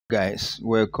Guys,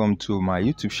 welcome to my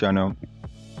YouTube channel.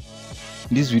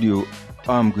 In this video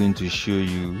I'm going to show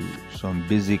you some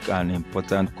basic and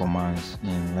important commands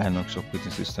in Linux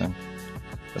operating system,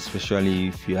 especially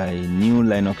if you are a new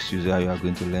Linux user. You are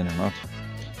going to learn a lot.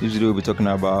 This video will be talking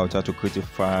about how to create a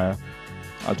file,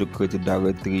 how to create a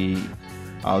directory,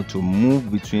 how to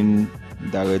move between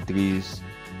directories,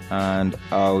 and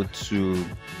how to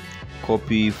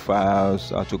copy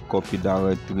files, how to copy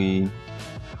directory,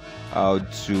 how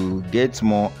to get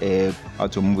more help, how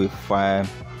to move a file,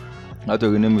 how to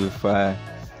rename a file,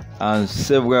 and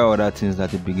several other things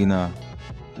that a beginner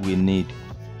will need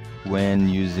when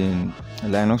using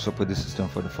Linux operating system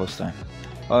for the first time.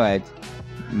 Alright,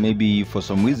 maybe for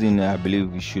some reason I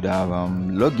believe we should have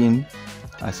login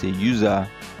as a user,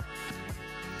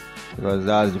 because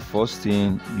that's the first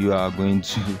thing you are going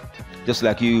to, just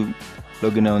like you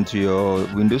logging onto your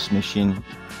Windows machine.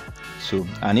 So,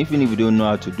 and even if you don't know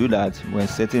how to do that, when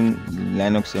setting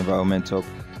Linux environment up,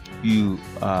 you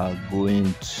are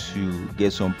going to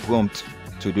get some prompt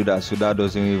to do that. So that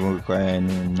doesn't even require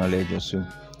any knowledge or so.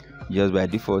 Just by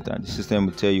default, and the system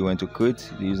will tell you when to create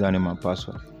the username and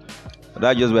password. But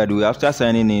that just by the way. After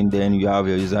signing in, then you have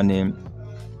your username.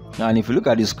 And if you look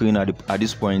at the screen at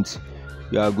this point,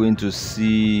 you are going to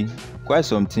see quite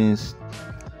some things.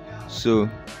 So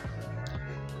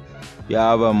you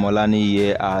have Olani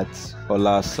here at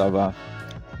Ola server.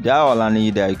 That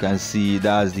Olani that you can see,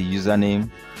 that's the username,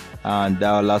 and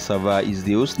that Ola server is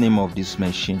the host name of this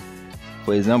machine.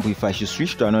 For example, if I should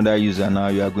switch to another user now,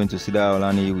 you are going to see that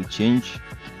Olani will change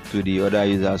to the other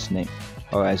user's name.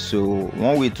 Alright, so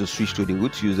one way to switch to the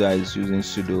root user is using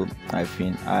sudo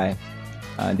 -i,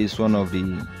 and this is one of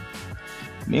the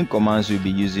main commands you'll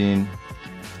be using,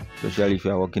 especially if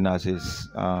you are working as an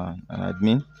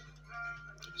admin.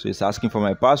 So it's asking for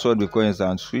my password because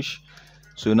it's switch.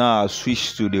 So now I'll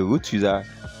switch to the root user,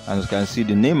 and as you can see,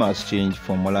 the name has changed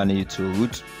from Olani to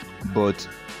root, but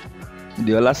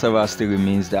the Ola server still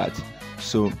remains that.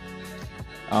 So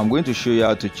I'm going to show you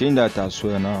how to change that as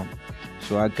well now.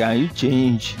 So how can you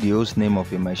change the host name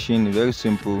of a machine? Very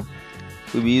simple.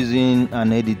 We'll be using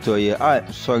an editor here.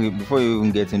 Sorry, before you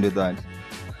even get into that,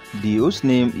 the host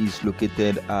name is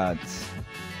located at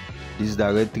this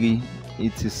directory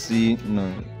etc,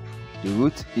 the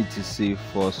root etc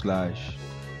 /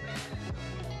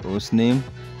 host name.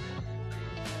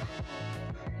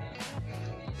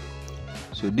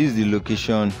 So this is the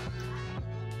location.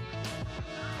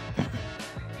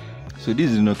 So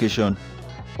this is the location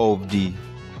of the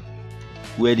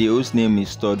where the host name is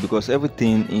stored, because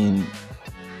everything in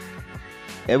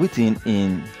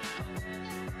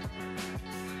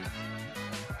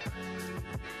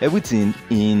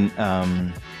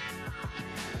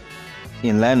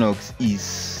Linux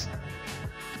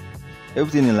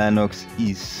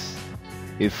is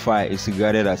a file. It's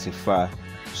regarded as a file.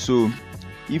 So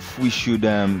if we should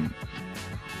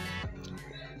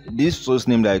this source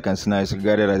name that you can see now is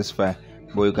regarded as a file,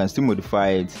 but you can still modify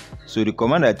it. So the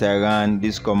command that I ran,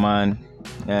 this command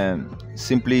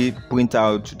simply print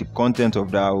out the content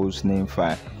of that host name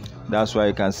file. That's why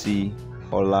you can see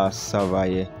Ola server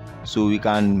here. So we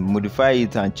can modify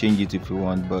it and change it if you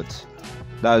want, but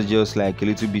that's just like a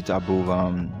little bit above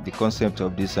the concept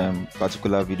of this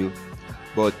particular video.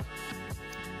 But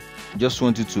just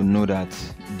want you to know that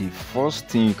the first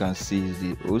thing you can see is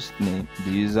the host name,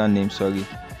 the username,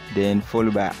 then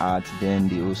followed by @ then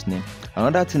the host name.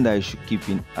 Another thing that you should keep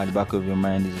at the back of your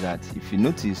mind is that if you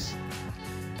notice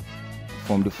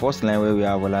from the first line where we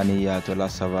have Olani at Ola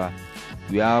server,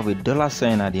 we have a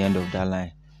 $sign at the end of that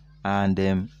line, and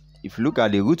if you look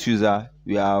at the root user,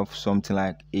 we have something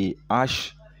like a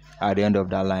hash at the end of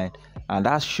that line, and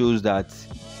that shows that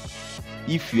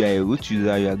if you are a root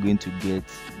user, you are going to get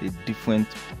a different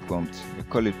prompt. We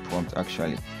call it prompt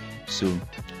actually. So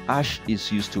hash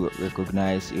is used to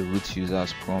recognize a root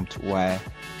user's prompt, while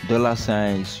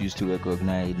 $sign is used to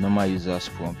recognize a normal user's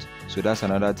prompt. So that's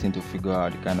another thing to figure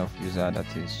out the kind of user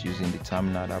that is using the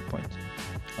terminal at that point.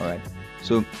 Alright,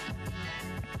 so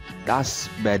that's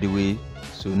by the way.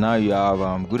 So now you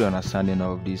have good understanding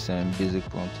of this basic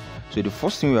prompt. So the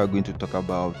first thing we are going to talk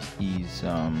about is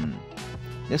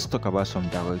let's talk about some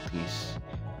directories.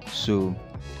 So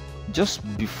just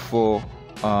before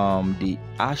the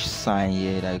hash sign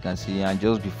here that you can see, and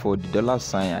just before the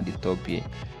 $sign at the top here,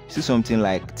 see something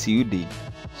like tilde,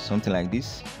 something like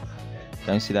this.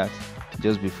 Can you see that?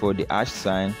 Just before the hash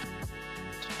sign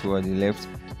toward the left,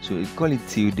 so we call it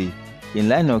tilde. In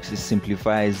Linux, it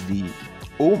simplifies the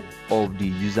home of the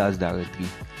user's directory.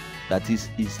 That is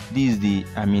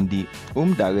the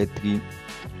home directory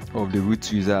of the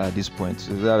root user at this point.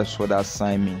 So that's what that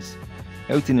sign means.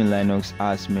 everything in Linux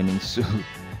has meaning, so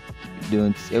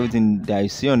don't everything that you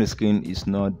see on the screen is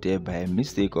not there by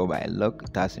mistake or by luck.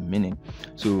 It has a meaning.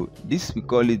 So this, we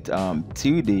call it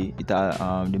tilde.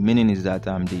 The meaning is that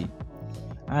I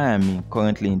am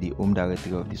currently in the home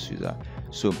directory of this user.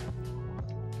 So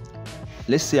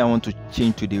let's say I want to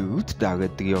change to the root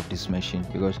directory of this machine,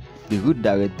 because the root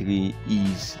directory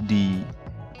is the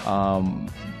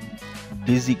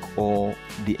basic or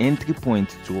the entry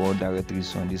point to all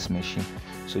directories on this machine.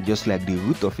 So just like the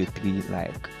root of a tree,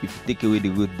 like if you take away the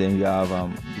root, then you have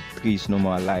the tree is no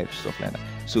more alive, stuff like that.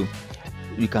 So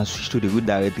you can switch to the root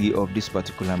directory of this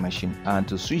particular machine, and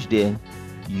to switch there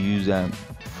you use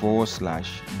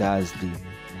 // that's the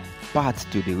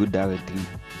path to the root directory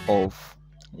of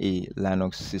a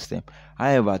Linux system.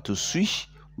 However, to switch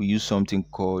we use something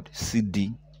called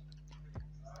cd,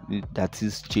 that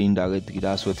is change directory.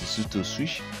 That's what it is to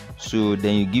switch. So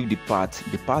then you give the path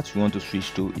you want to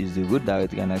switch to is the root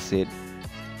directory, and I said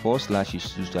 / is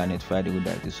used to identify the root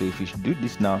directory. So if you do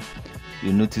this now,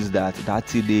 you notice that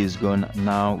tilde is gone.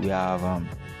 Now we have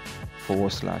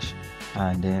 /,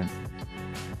 and then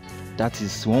that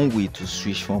is one way to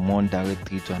switch from one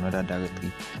directory to another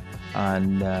directory.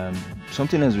 And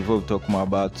something else before we talk more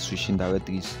about switching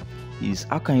directories is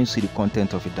how can you see the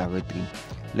content of a directory.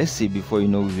 Let's say before, we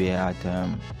were at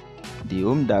the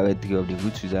home directory of the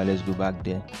root user. Let's go back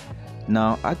there.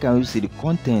 Now how can you see the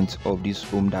content of this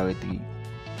home directory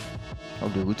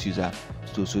of the root user?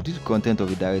 So this content of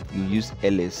the directory, you use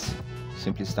ls,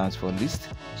 simply stands for list.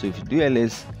 So if you do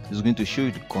ls, it's going to show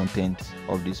you the content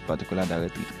of this particular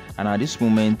directory. And at this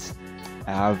moment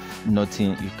I have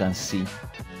nothing you can see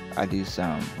at this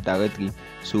directory.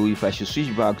 So if I should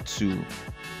switch back to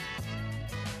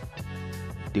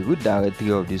the root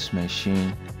directory of this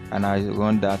machine and I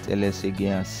run that ls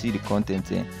again and see the content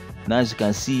there, now as you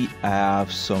can see I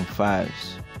have some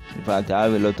files. In fact, I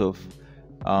have a lot of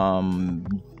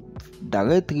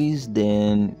directories,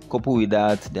 then coupled with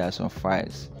that there are some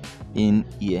files in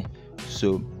here.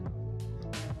 So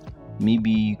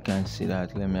maybe you can see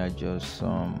that. Let me adjust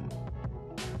some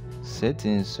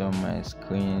settings on my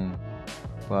screen,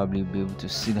 probably be able to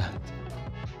see that.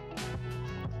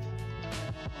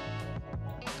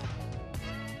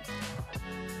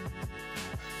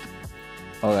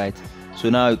 Alright, so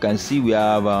now you can see we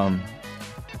have I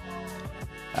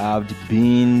have the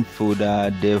bin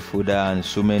folder, dev folder, and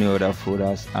so many other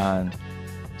folders and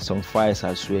some files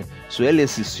as well. So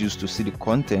ls is used to see the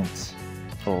contents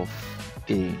of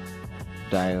a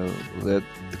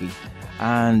directory.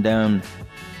 And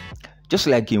just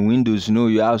like in Windows,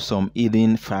 you have some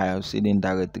hidden files, hidden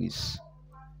directories.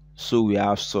 So we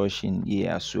have such in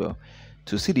here as well.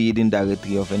 To see the hidden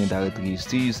directory of any directory, you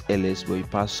still use ls, but you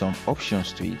pass some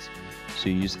options to it. So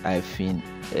you use -la.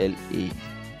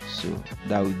 So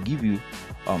that will give you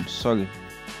sorry,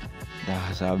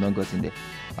 that I have not gotten there.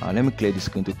 Let me clear the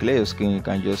screen. To clear your screen, you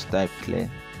can just type clear.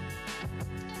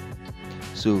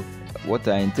 So what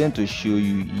I intend to show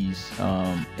you is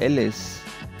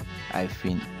ls-a.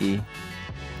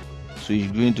 So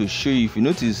it's going to show you. If you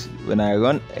notice, when I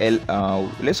run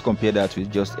let's compare that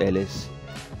with just ls.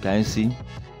 Can you see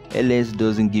ls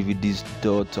doesn't give you this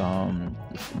dot and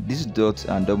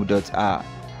double dot are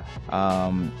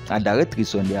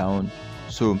directories on their own.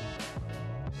 So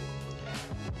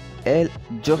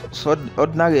just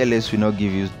ordinary ls will not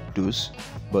give you those,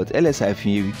 but ls-a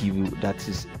will give you, that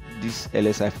is, this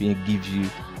ls-a gives you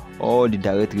all the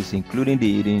directories, including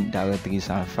the hidden directories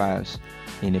and files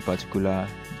in a particular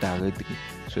directory.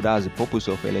 So that's the purpose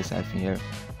of ls-a here.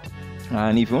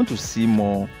 And if you want to see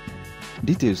more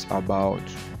details about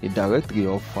a directory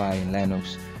or file in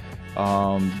Linux,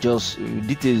 just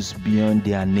details beyond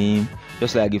their name,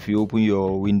 just like if you open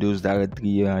your Windows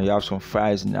directory and you have some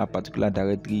files in that particular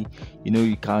directory,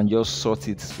 you can just sort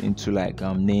it into like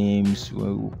names,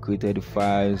 when we created the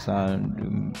files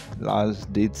and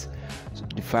last dates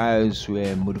the files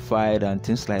were modified and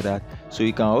things like that. So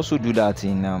you can also do that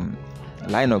in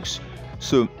Linux.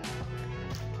 So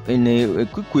in a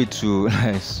quick way to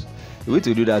the way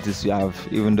to do that is, you have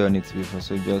even done it before.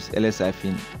 So just ls-l,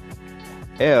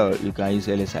 you can use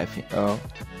ls-l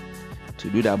to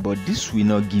do that, but this will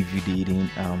not give you the hidden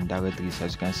directories.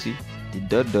 As you can see,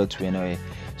 the dot will not.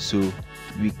 So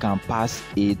we can pass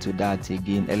a to that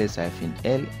again, ls-la,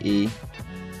 and we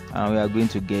are going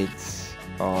to get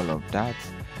all of that.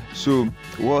 So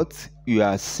what you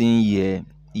are seeing here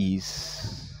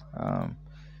is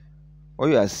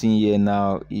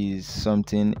now is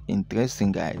something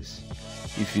interesting, guys.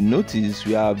 If you notice,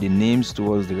 we have the names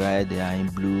towards the right, they are in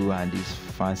blue and these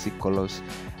fancy colors,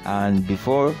 and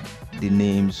before the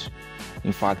names,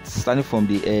 in fact starting from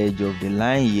the edge of the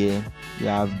line here, we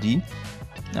have D,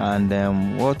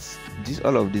 and what this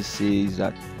all of this says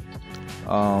that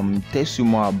tells you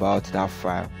more about that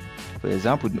file. For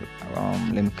example,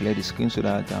 let me clear the screen so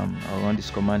that I'll run this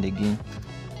command again.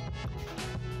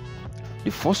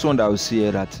 The first one that we see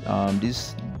here that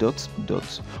this dots,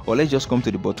 or let's just come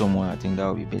to the bottom one. I think that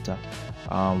will be better.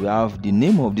 We have the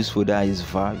name of this folder is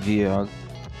var,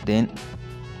 then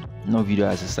no video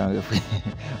assistant reference.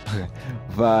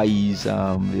 var is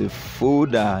a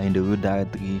folder in the root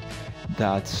directory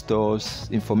that stores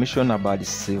information about the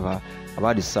server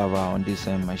on this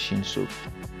machine. So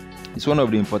it's one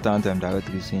of the important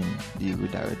directories in the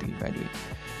root directory, by the way.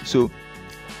 So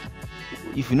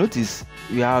if you notice,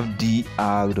 we have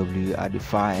DRW at the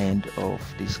far end of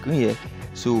the screen here.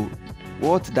 So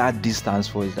what that D stands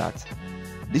for is that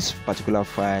this particular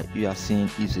file you are seeing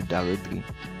is a directory.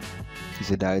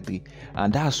 It's a directory,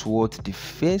 and that's what the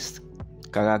first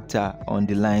character on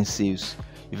the line says.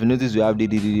 If you notice, we have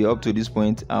the up to this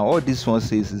point, and all this one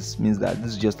says means that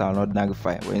this is just an ordinary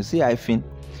file. When you see hyphen,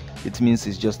 it means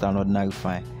it's just an ordinary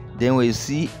file. Then when you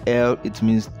see L, it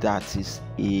means that is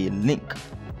a link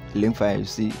file. You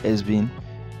see SBin,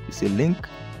 it's a link.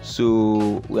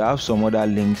 So we have some other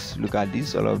links. Look at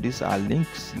this, all of these are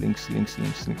links.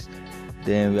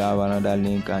 Then we have another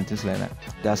link and things like that.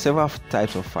 There are several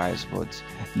types of files, but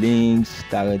links,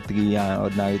 directory, and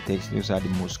ordinary text, those are the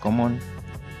most common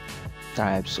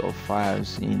types of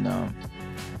files in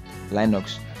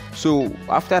Linux. So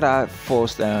after that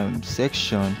first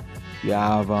section, we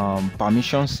have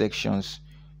permission sections.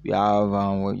 We have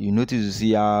you notice you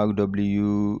see R,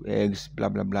 W, X, blah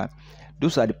blah blah.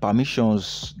 Those are the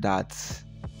permissions that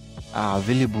are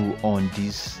available on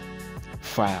this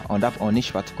file, on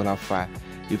each particular file.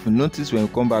 If you notice, when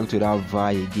we come back to that var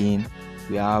again,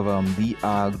 we have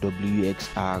BR,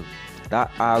 WXR.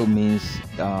 That R means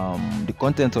the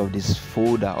content of this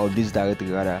folder, of this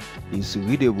directory rather, is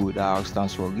readable. That R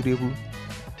stands for readable.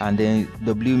 And then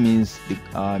W means you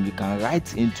can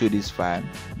write into this file,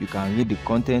 you can read the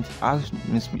content. R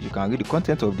means you can read the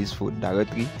content of this folder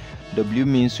directory. W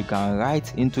means you can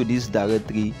write into this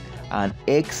directory, and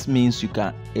X means you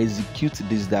can execute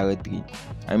this directory.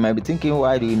 And you might be thinking,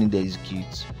 why do you need to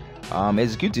execute?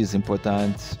 Execute is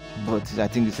important, but I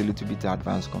think it's a little bit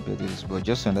advanced compared to this. But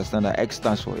just to understand that X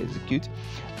stands for execute,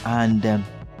 and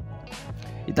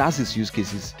it has its use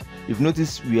cases. If you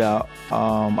notice, we are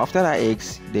after that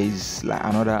X, there is like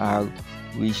another R,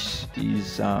 which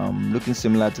is looking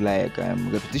similar to like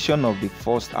repetition of the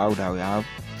first R that we have.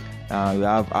 We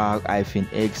have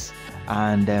R-X,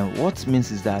 and what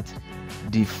means is that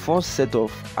the first set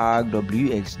of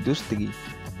RWX, those three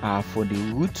are for the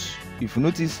root. If you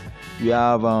notice, we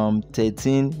have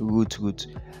 13 root.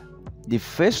 The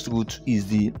first root is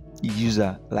the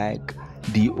user, like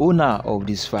the owner of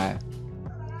this file.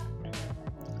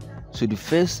 So the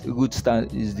first root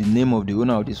is the name of the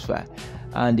owner of this file,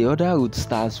 and the other root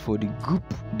stands for the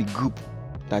group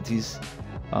that is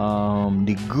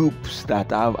the groups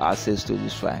that have access to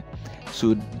this file.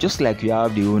 So just like you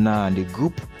have the owner and the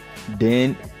group,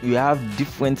 then we have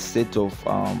different set of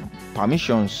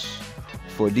permissions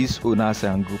for these owners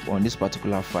and group on this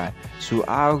particular file. So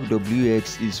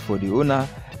RWX is for the owner,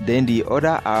 then the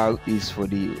other R is for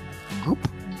the group.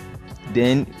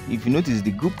 Then if you notice,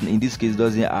 the group in this case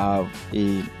doesn't have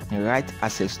a right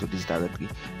access to this directory.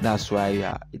 That's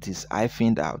why it is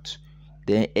hyphened out.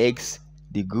 Then X,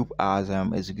 the group as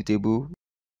executable.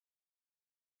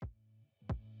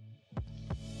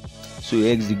 So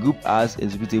X, the group has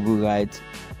executable right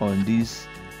on this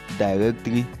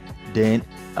directory. Then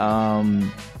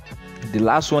the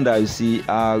last one that you see,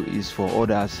 R, is for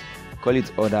others. Call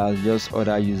it others, just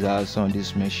other users on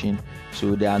this machine.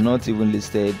 So they are not even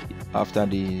listed after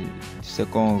the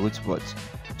second root, but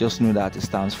just know that it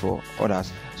stands for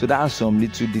others. So there are some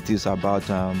little details about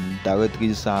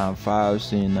directories and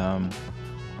files in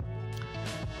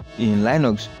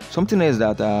Linux. Something else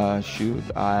that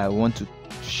I want to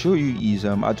show you is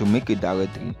how to make a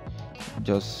directory.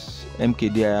 Just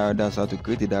mkdir, that's how to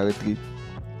create a directory.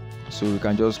 So we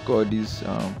can just call this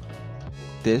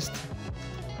test.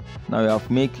 Now we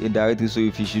have make a directory. So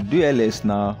if you should do ls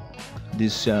now,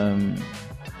 this if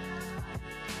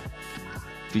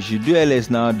you should do ls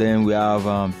now, then we have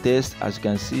test. As you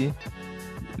can see,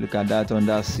 look at that on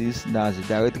that sys, that's the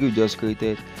directory we just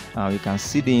created, and we can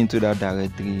cd into that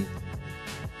directory.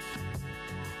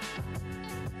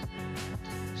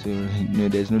 So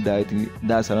there's no directory.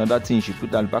 That's another thing you should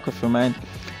put at the back of your mind.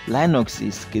 Linux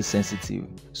is case sensitive,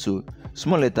 so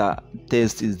small letter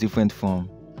test is different from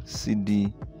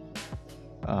cd.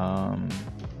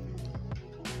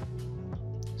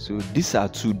 So these are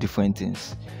two different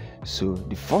things. So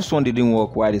the first one didn't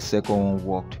work while the second one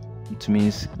worked. It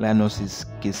means Linux is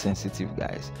case sensitive,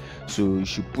 guys. So you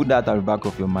should put that at the back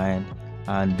of your mind.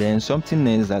 And then something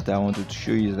else that I wanted to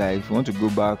show you is that if you want to go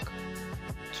back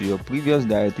to your previous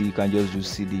directory, you can just do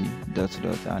cd ...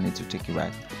 and it will take you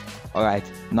right. Alright,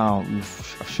 now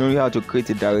we've shown you how to create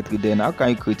a directory. Then how can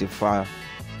you create a file?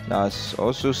 That's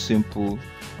also simple.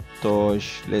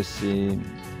 Touch, let's say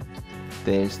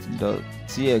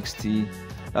test.txt.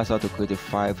 That's how to create a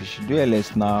file. If you should do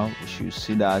ls now, you should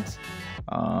see that.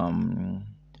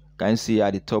 Can you see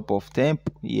at the top of temp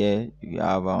here you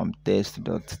have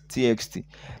test.txt.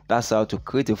 That's how to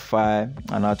create a file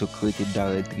and how to create a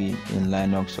directory in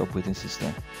Linux operating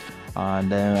system.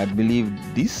 And I believe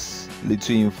this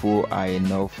little info are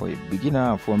enough for a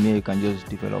beginner, and from here you can just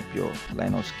develop your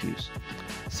Linux skills.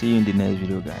 See you in the next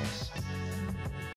video, guys.